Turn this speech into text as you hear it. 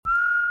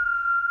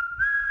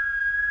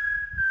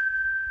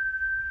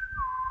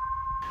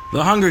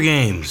The Hunger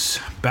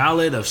Games,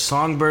 Ballad of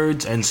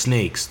Songbirds and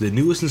Snakes, the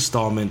newest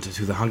installment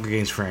to the Hunger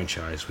Games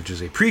franchise, which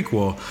is a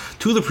prequel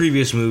to the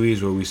previous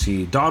movies where we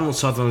see Donald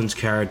Sutherland's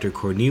character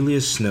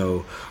Cornelius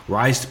Snow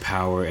rise to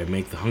power and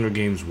make the Hunger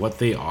Games what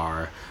they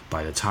are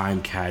by the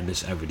time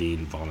Katniss Everdeen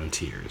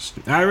volunteers.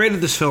 I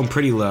rated this film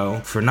pretty low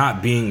for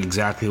not being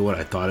exactly what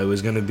I thought it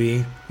was going to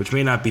be, which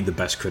may not be the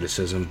best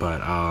criticism,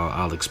 but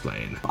I'll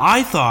explain.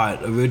 I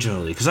thought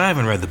originally, because I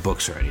haven't read the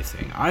books or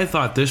anything, I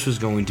thought this was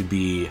going to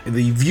be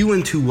the view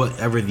into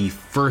whatever the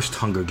first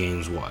Hunger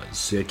Games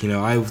was. Like,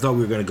 I thought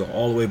we were going to go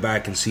all the way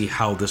back and see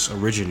how this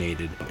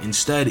originated.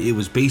 Instead, it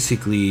was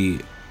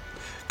basically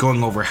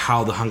going over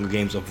how the Hunger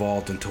Games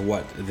evolved into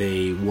what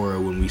they were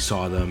when we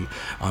saw them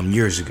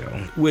years ago.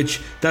 Which,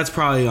 that's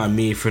probably on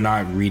me for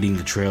not reading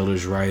the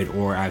trailers right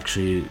or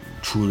actually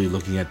truly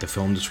looking at the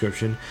film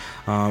description.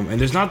 And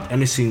there's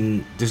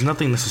nothing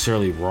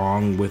necessarily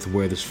wrong with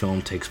where this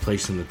film takes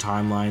place in the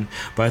timeline,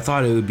 but I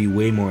thought it would be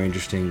way more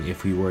interesting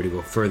if we were to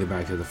go further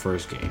back to the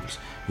first games,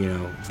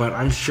 But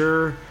I'm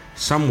sure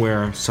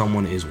somewhere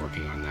someone is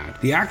working on that.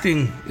 The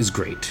acting is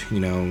great,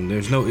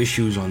 there's no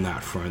issues on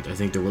that front. I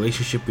think the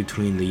relationship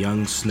between the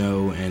young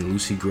Snow and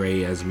Lucy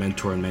Gray as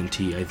mentor and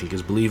mentee, I think,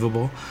 is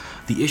believable.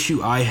 The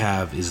issue I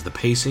have is the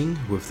pacing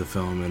with the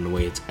film and the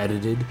way it's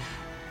edited,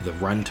 the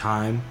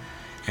runtime,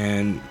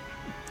 and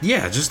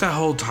yeah, just that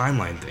whole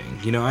timeline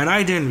thing, and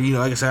I didn't,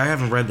 like I said, I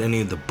haven't read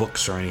any of the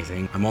books or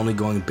anything. I'm only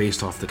going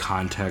based off the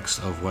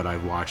context of what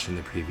I've watched in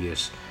the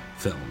previous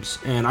films,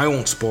 and I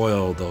won't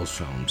spoil those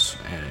films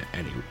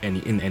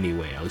in any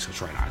way. At least I'll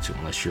try not to,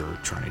 unless you're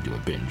trying to do a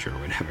binge or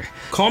whatever.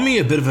 Call me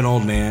a bit of an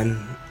old man.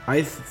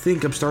 I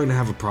think I'm starting to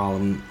have a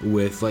problem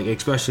with,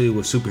 especially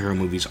with superhero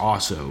movies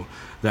also,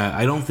 that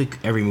I don't think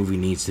every movie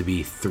needs to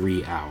be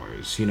 3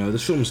 hours.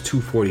 This film is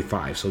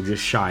 2:45, so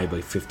just shy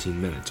by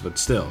 15 minutes, but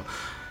still.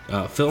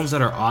 Films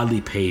that are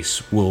oddly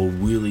paced will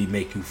really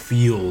make you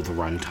feel the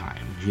runtime.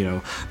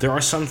 There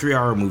are some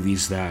 3-hour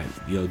movies that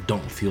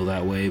don't feel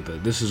that way,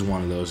 but this is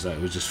one of those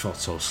that just felt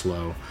so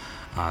slow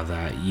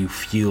that you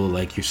feel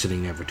like you're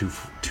sitting there for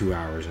 2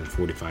 hours and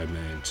 45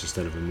 minutes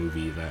instead of a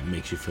movie that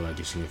makes you feel like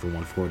you're sitting there for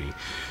 140.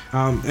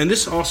 And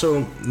this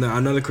also,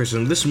 another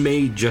criticism, this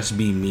may just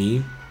be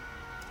me,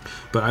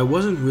 but I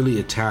wasn't really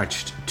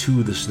attached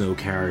to the Snow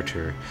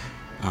character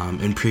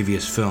in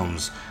previous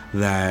films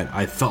that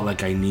I felt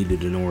like I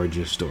needed an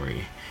origin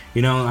story.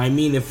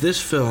 If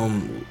this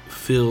film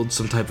filled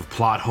some type of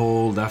plot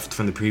hole left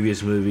from the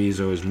previous movies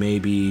or was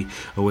maybe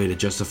a way to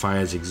justify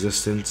its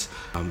existence,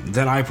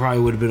 then I probably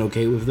would have been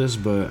okay with this,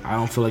 but I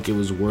don't feel like it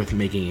was worth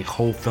making a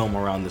whole film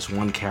around this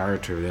one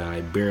character that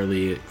I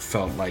barely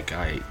felt like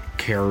I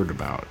cared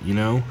about,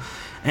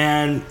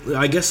 And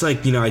I guess, I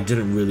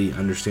didn't really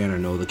understand or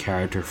know the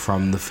character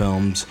from the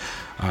films,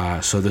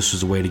 so this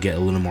was a way to get a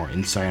little more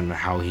insight into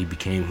how he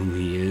became who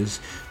he is.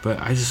 But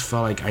I just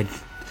felt like I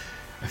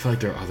feel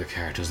like there are other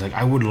characters.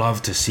 I would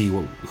love to see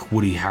what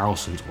Woody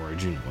Harrelson's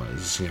origin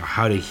was.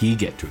 How did he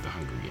get through the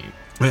Hunger Games?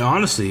 I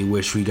honestly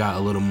wish we got a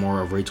little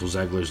more of Rachel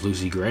Zegler's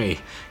Lucy Gray.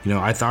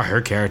 I thought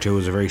her character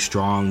was a very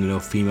strong,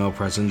 female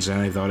presence,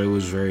 and I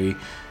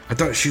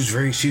thought she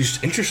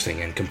was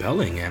interesting and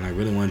compelling, and I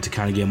really wanted to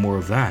kind of get more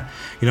of that.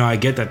 I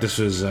get that this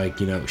was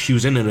she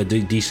was in it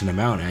a decent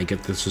amount, and I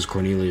get this is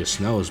Cornelius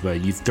Snow's, but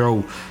you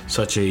throw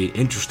such a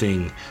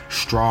interesting,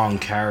 strong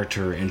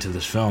character into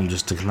this film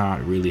just to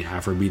not really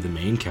have her be the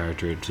main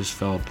character. It just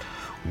felt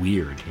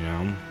weird,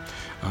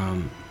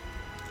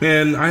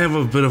 And I have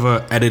a bit of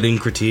a editing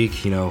critique,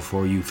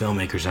 for you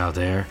filmmakers out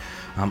there.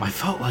 I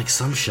felt like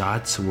some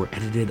shots were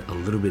edited a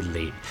little bit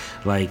late.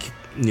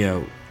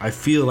 I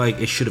feel like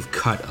it should have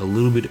cut a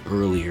little bit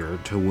earlier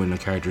to when the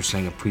character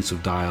sang a piece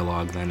of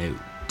dialogue than it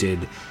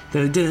did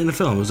in the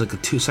film. It was like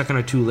a second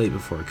or two late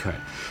before it cut.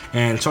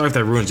 And sorry if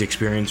that ruins the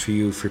experience for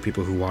you, for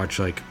people who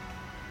watch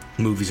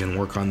movies and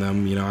work on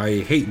them. I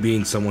hate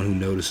being someone who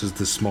notices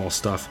this small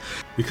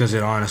stuff because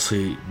it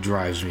honestly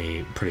drives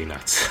me pretty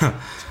nuts.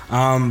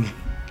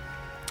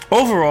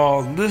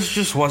 Overall, this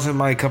just wasn't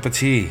my cup of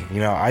tea.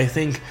 I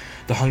think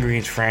the Hunger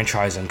Games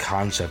franchise and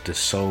concept is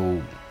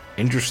so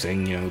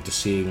interesting, to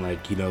seeing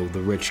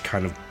the rich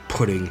kind of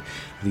putting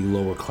the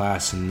lower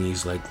class in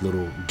these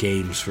little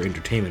games for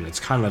entertainment. It's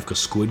kind of like a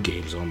Squid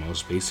Games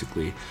almost,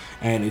 basically.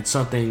 And it's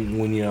something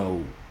when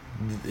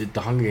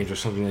the Hunger Games are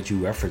something that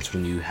you reference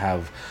when you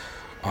have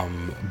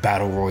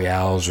battle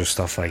royales or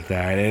stuff like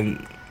that.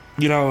 And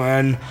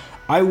and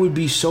I would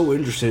be so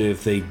interested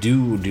if they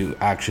do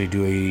actually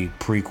do a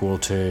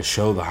prequel to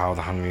show how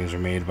the Hunger Games are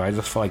made, but I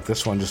just felt like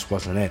this one just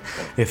wasn't it.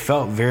 It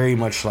felt very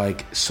much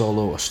like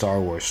Solo, a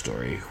Star Wars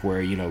story,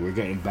 where, we're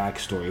getting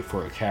backstory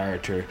for a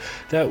character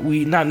that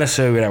we're not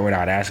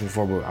asking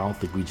for, but I don't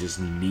think we just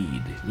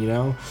need,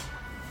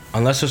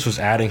 Unless this was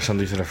adding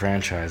something to the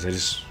franchise, I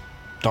just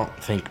don't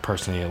think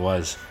personally it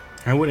was.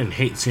 I wouldn't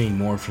hate seeing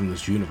more from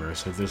this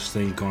universe. If this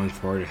thing going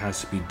forward, it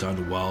has to be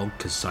done well,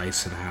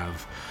 concise, and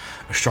have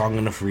a strong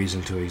enough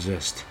reason to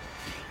exist.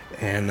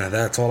 And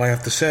that's all I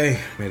have to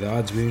say. May the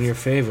odds be in your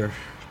favor.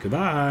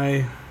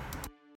 Goodbye.